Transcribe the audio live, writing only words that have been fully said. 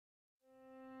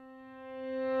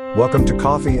Welcome to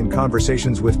Coffee and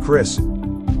Conversations with Chris.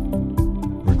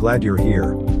 We're glad you're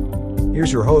here.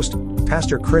 Here's your host,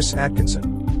 Pastor Chris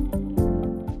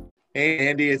Atkinson. Hey,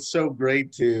 Andy, it's so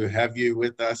great to have you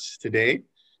with us today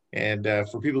and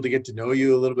for people to get to know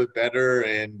you a little bit better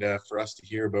and for us to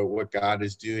hear about what God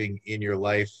is doing in your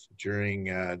life during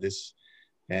this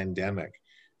pandemic.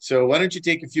 So why don't you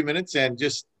take a few minutes and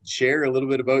just share a little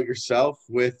bit about yourself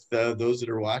with those that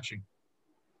are watching?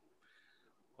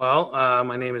 Well,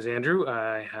 my name is Andrew.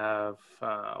 I have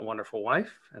a wonderful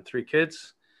wife and 3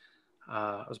 kids.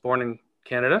 I was born in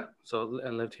Canada,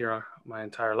 and lived here my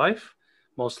entire life,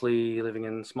 mostly living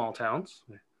in small towns.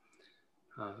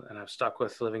 And I've stuck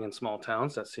with living in small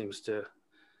towns. That seems to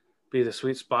be the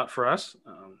sweet spot for us.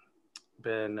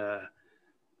 Been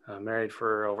married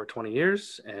for over 20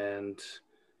 years, and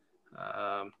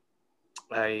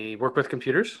I work with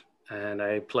computers and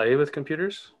I play with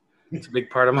computers. It's a big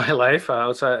part of my life,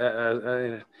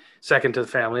 second to the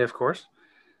family, of course.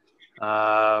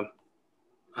 I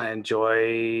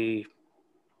enjoy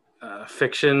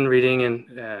fiction, reading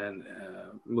and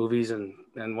movies and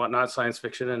whatnot, science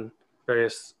fiction and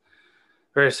various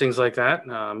things like that,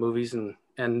 movies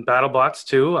and battle bots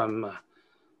too. I'm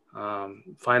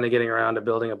finally getting around to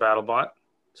building a battle bot,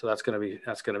 so that's gonna be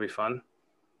fun.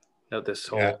 This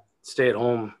whole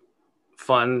stay-at-home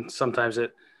fun, sometimes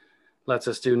it lets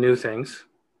us do new things.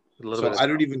 I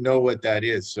don't even know what that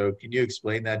is. So can you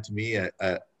explain that to me,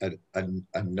 a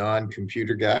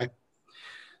non-computer guy?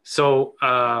 So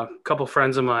a couple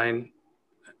friends of mine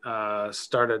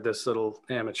started this little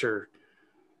amateur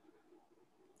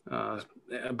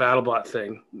BattleBot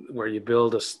thing where you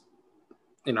build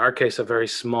in our case, a very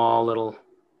small little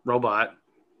robot,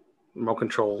 remote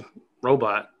control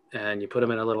robot, and you put them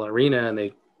in a little arena and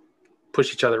they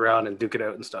push each other around and duke it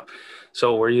out and stuff.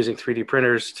 So we're using 3D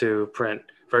printers to print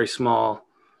very small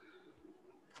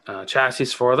chassis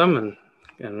for them,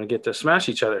 and we get to smash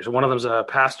each other. So one of them's a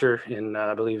pastor in,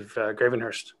 I believe,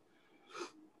 Gravenhurst.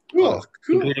 Cool.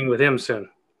 Competing with him soon.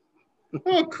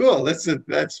 Oh, cool. That's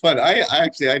fun. I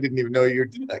didn't even know you were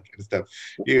doing that kind of stuff.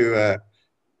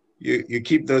 You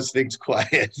keep those things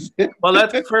quiet. Well,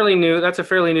 that's a fairly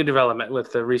new development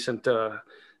with the recent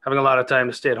having a lot of time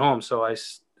to stay at home. So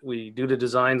we do the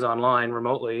designs online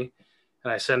remotely,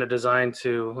 and I send a design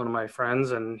to one of my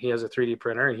friends, and he has a 3D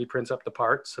printer, and he prints up the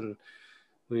parts, and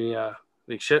we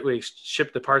ship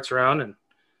the parts around,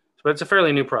 but it's a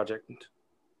fairly new project.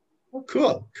 Oh,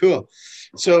 cool.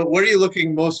 So what are you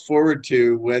looking most forward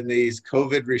to when these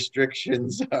COVID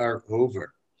restrictions are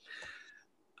over?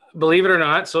 Believe it or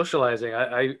not, socializing.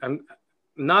 I'm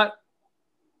not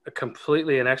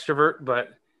completely an extrovert, but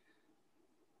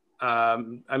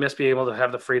I must be able to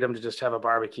have the freedom to just have a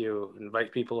barbecue,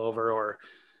 invite people over, or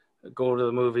go to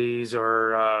the movies,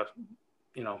 or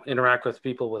interact with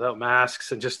people without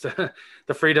masks, and just the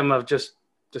freedom of just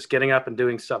getting up and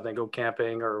doing something, go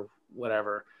camping or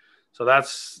whatever. So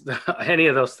that's any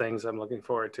of those things I'm looking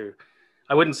forward to.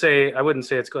 I wouldn't say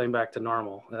it's going back to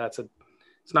normal. It's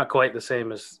not quite the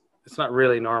same as, it's not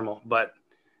really normal, but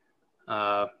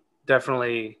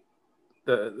definitely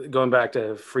going back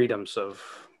to freedoms of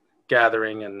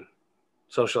gathering and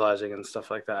socializing and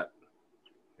stuff like that.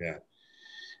 Yeah.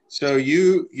 So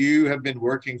you have been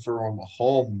working from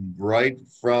home right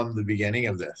from the beginning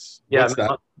of this. Yeah,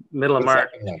 middle of March.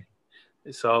 Like?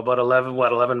 So about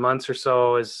 11 months or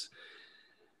so is,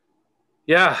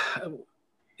 yeah,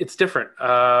 it's different.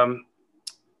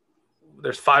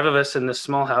 There's 5 of us in this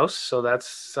small house, so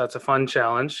that's a fun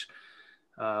challenge.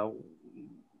 One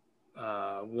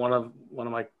of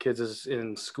my kids is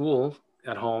in school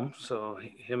at home, so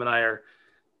him and I are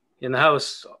in the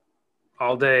house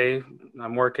all day.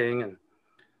 I'm working and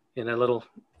in a little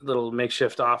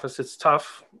makeshift office. It's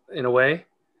tough in a way.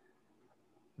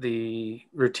 The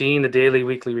daily,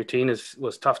 weekly routine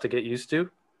was tough to get used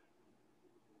to,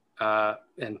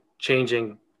 and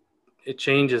it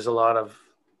changes a lot of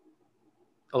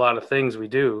things we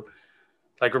do,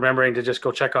 like remembering to just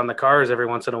go check on the cars every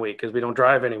once in a week because we don't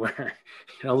drive anywhere.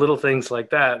 Little things like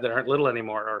that aren't little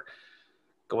anymore, or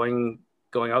going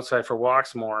outside for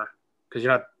walks more because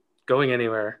you're not going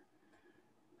anywhere.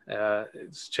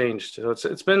 It's changed. So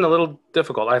it's been a little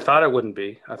difficult. I thought it wouldn't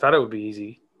be. I thought it would be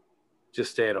easy,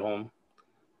 just stay at home,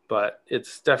 but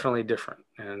it's definitely different.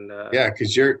 And yeah,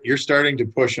 because you're starting to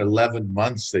push 11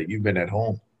 months that you've been at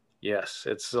home. Yes,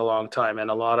 it's a long time, and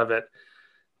a lot of it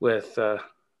with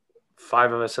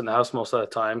 5 of us in the house most of the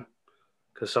time,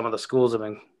 because some of the schools have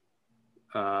been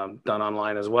done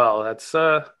online as well.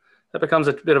 That becomes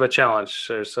a bit of a challenge.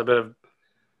 There's a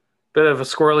bit of a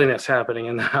squirreliness happening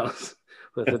in the house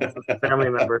with the family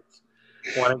members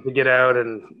wanting to get out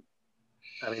and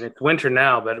I mean, it's winter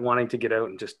now, but wanting to get out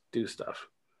and just do stuff.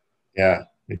 Yeah.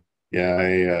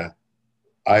 Yeah.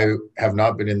 I have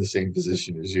not been in the same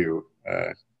position as you,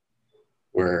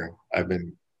 where I've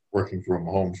been working from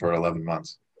home for 11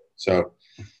 months. So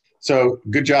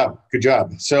good job. Good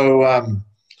job. So,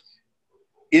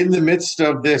 in the midst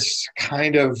of this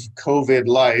kind of COVID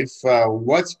life,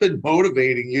 what's been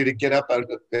motivating you to get up out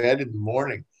of bed in the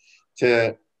morning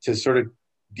to sort of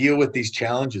deal with these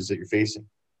challenges that you're facing?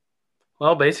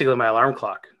 Well, basically my alarm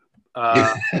clock.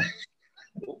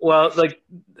 Well, like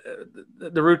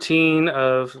the routine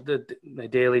of the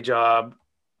daily job,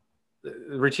 the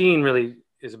routine really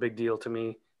is a big deal to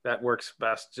me. That works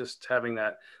best, just having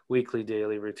that weekly,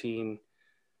 daily routine.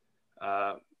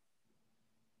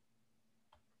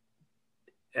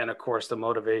 And of course, the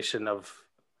motivation of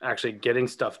actually getting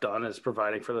stuff done is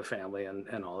providing for the family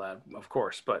and all that, of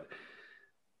course. But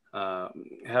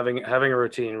having a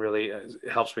routine really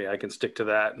helps me. I can stick to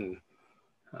that and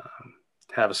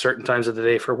have certain times of the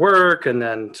day for work, and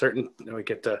then we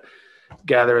get to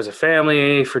gather as a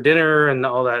family for dinner, and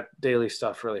all that daily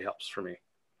stuff really helps for me.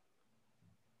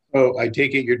 Oh, I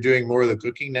take it you're doing more of the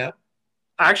cooking now?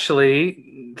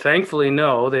 Actually, thankfully,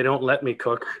 no, they don't let me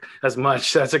cook as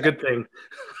much. That's a good thing.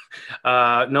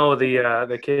 No,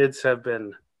 the kids have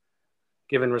been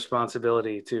given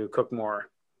responsibility to cook more.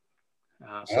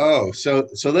 So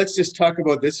let's just talk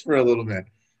about this for a little bit.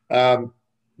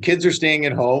 Kids are staying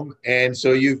at home, and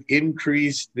so you've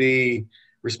increased the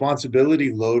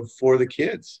responsibility load for the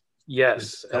kids.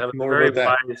 Yes, that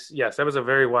was a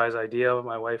very wise idea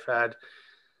my wife had.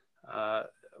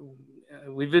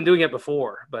 We've been doing it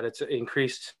before, but it's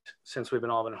increased since we've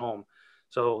all been home.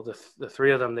 So the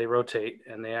three of them, they rotate,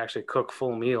 and they actually cook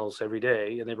full meals every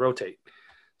day, and they rotate.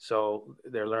 So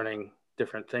they're learning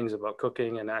different things about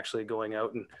cooking and actually going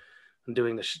out and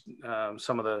doing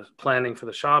some of the planning for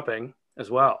the shopping as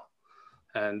well,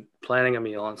 and planning a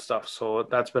meal and stuff. So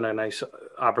that's been a nice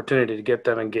opportunity to get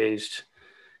them engaged,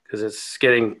 because it's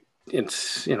in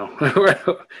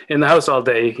the house all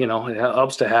day. It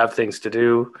helps to have things to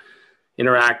do,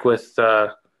 interact with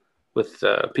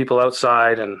people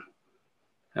outside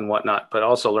and whatnot, but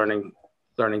also learning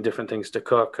different things to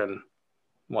cook and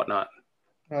whatnot.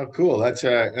 Oh, cool. That's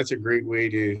a great way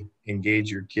to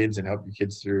engage your kids and help your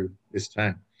kids through this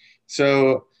time.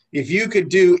 So if you could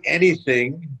do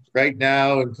anything right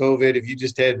now in COVID, if you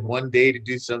just had one day to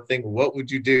do something, what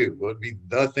would you do? What would be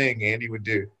the thing Andy would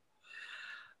do?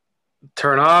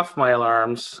 Turn off my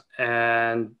alarms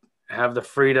and have the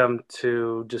freedom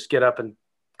to just get up and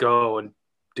go and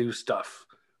do stuff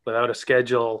without a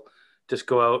schedule. Just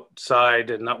go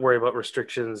outside and not worry about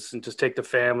restrictions, and just take the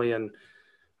family and,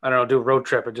 I don't know, do a road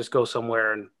trip, or just go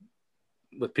somewhere and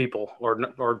with people,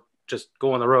 or just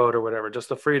go on the road or whatever. Just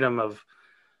the freedom of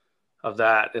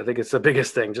that. I think it's the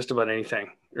biggest thing, just about anything,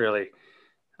 really.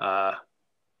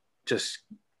 Just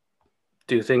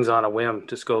do things on a whim.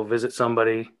 Just go visit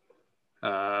somebody,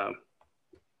 go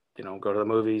to the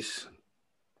movies,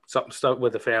 something stuff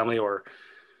with the family or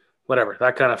whatever.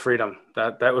 That kind of freedom.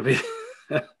 That would be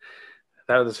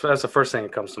that's the first thing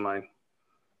that comes to mind.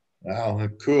 Wow,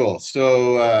 cool.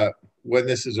 So when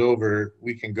this is over,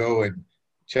 we can go and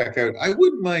check out. I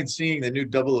wouldn't mind seeing the new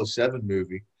 007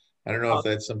 movie. I don't know if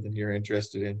that's something you're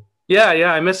interested in. Yeah.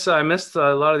 I missed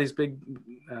a lot of these big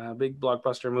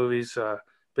blockbuster movies.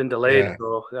 Been delayed, yeah.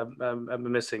 So I've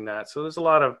been missing that. So there's a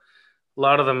lot of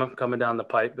them coming down the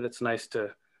pipe, but it's nice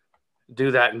to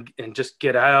do that and just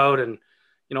get out and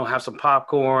have some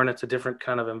popcorn. It's a different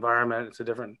kind of environment.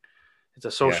 It's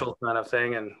a social kind of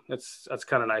thing, and that's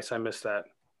kind of nice. I miss that.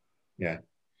 Yeah.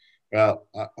 Well,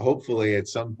 hopefully at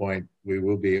some point we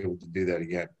will be able to do that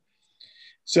again.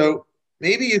 So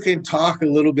maybe you can talk a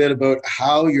little bit about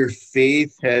how your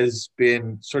faith has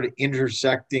been sort of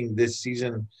intersecting this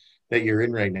season that you're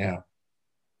in right now.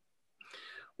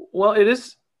 Well, it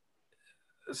is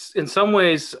in some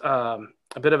ways a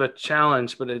bit of a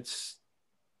challenge, but it's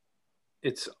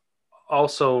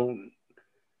also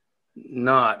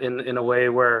not in a way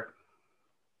where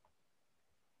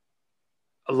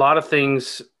a lot of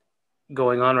things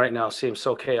going on right now seem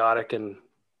so chaotic, and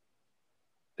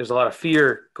there's a lot of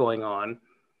fear going on,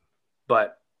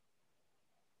 but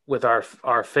with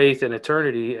our faith in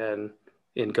eternity and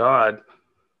in God,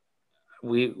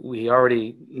 we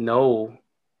already know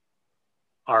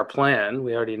our plan.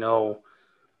 We already know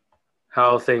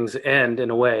how things end in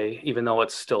a way, even though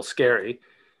it's still scary.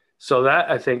 So that,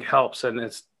 I think, helps, and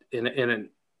it's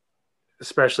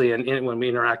especially when we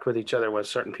interact with each other, when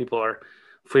certain people are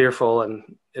fearful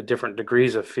and at different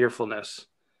degrees of fearfulness,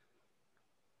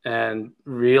 and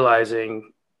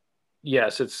realizing,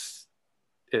 yes, it's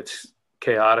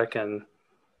chaotic, and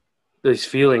these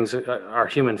feelings, our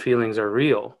human feelings, are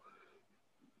real,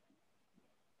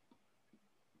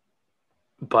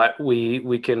 but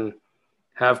we can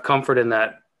have comfort in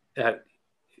that at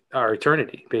our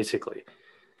eternity, basically,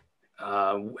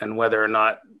 and whether or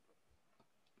not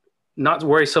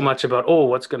worry so much about, oh,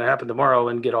 what's going to happen tomorrow,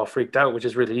 and get all freaked out, which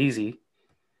is really easy,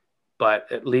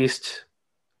 but at least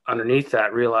underneath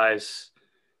that realize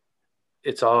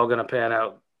it's all going to pan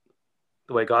out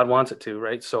the way God wants it to,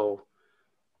 right? So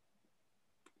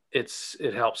it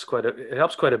helps quite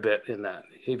a bit in that,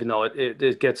 even though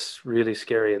it gets really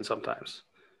scary, and sometimes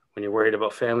when you're worried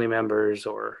about family members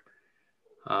or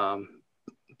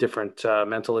different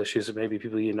mental issues of maybe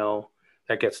people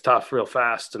that gets tough real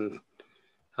fast, and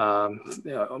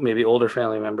maybe older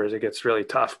family members, it gets really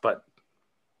tough. But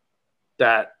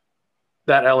that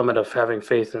element of having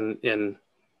faith in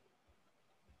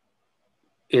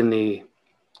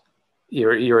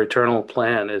your eternal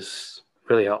plan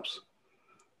really helps.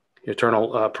 Your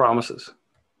eternal promises.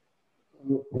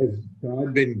 Has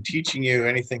God been teaching you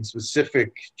anything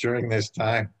specific during this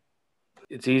time?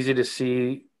 It's easy to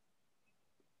see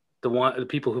the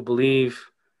people who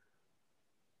believe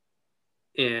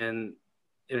in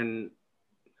the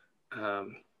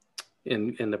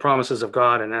promises of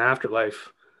God and an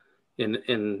afterlife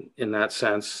in that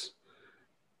sense,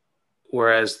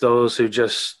 whereas those who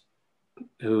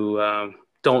have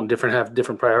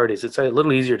different priorities, it's a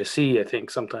little easier to see, I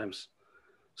think, sometimes.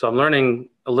 So I'm learning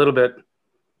a little bit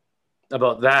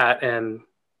about that, and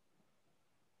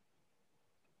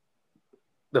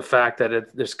the fact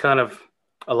that there's kind of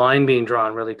a line being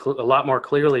drawn really a lot more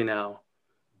clearly now,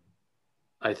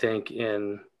 I think,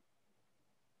 in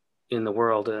the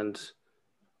world. And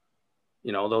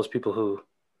those people who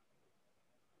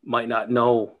might not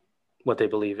know what they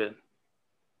believe in.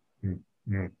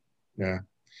 Mm-hmm. Yeah.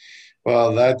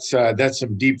 Well, that's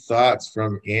some deep thoughts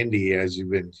from Andy as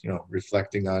you've been,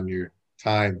 reflecting on your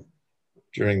time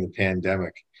during the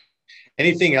pandemic.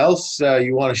 Anything else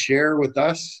you want to share with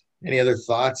us? Any other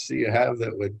thoughts that you have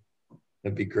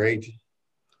that'd be great?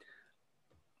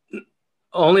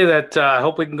 Only that I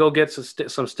hope we can go get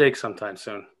some steak sometime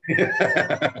soon.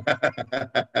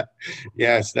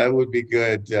 Yes, that would be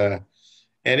good.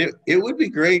 And it would be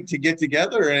great to get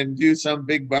together and do some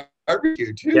big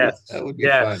barbecue too. Yes. That would be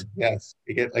fun. Yes.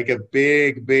 You get like a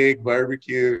big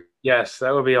barbecue. Yes,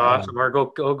 that would be awesome. Or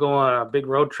go on a big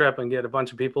road trip and get a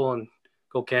bunch of people and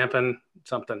go camping,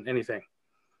 anything.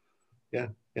 Yeah,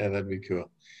 that'd be cool.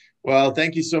 Well,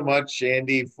 thank you so much,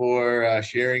 Andy, for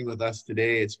sharing with us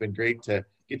today. It's been great to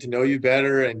get to know you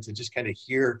better and to just kind of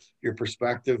hear your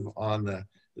perspective on the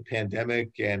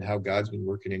pandemic and how God's been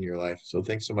working in your life. So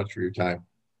thanks so much for your time.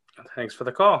 Thanks for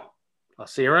the call. I'll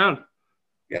see you around.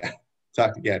 Yeah.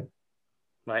 Talk again.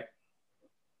 Bye.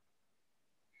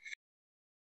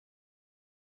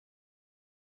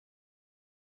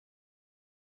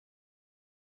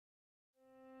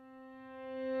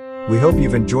 We hope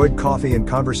you've enjoyed Coffee and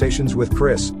Conversations with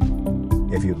Chris.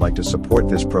 If you'd like to support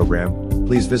this program,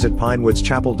 please visit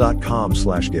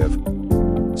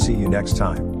pinewoodschapel.com/give. See you next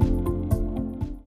time.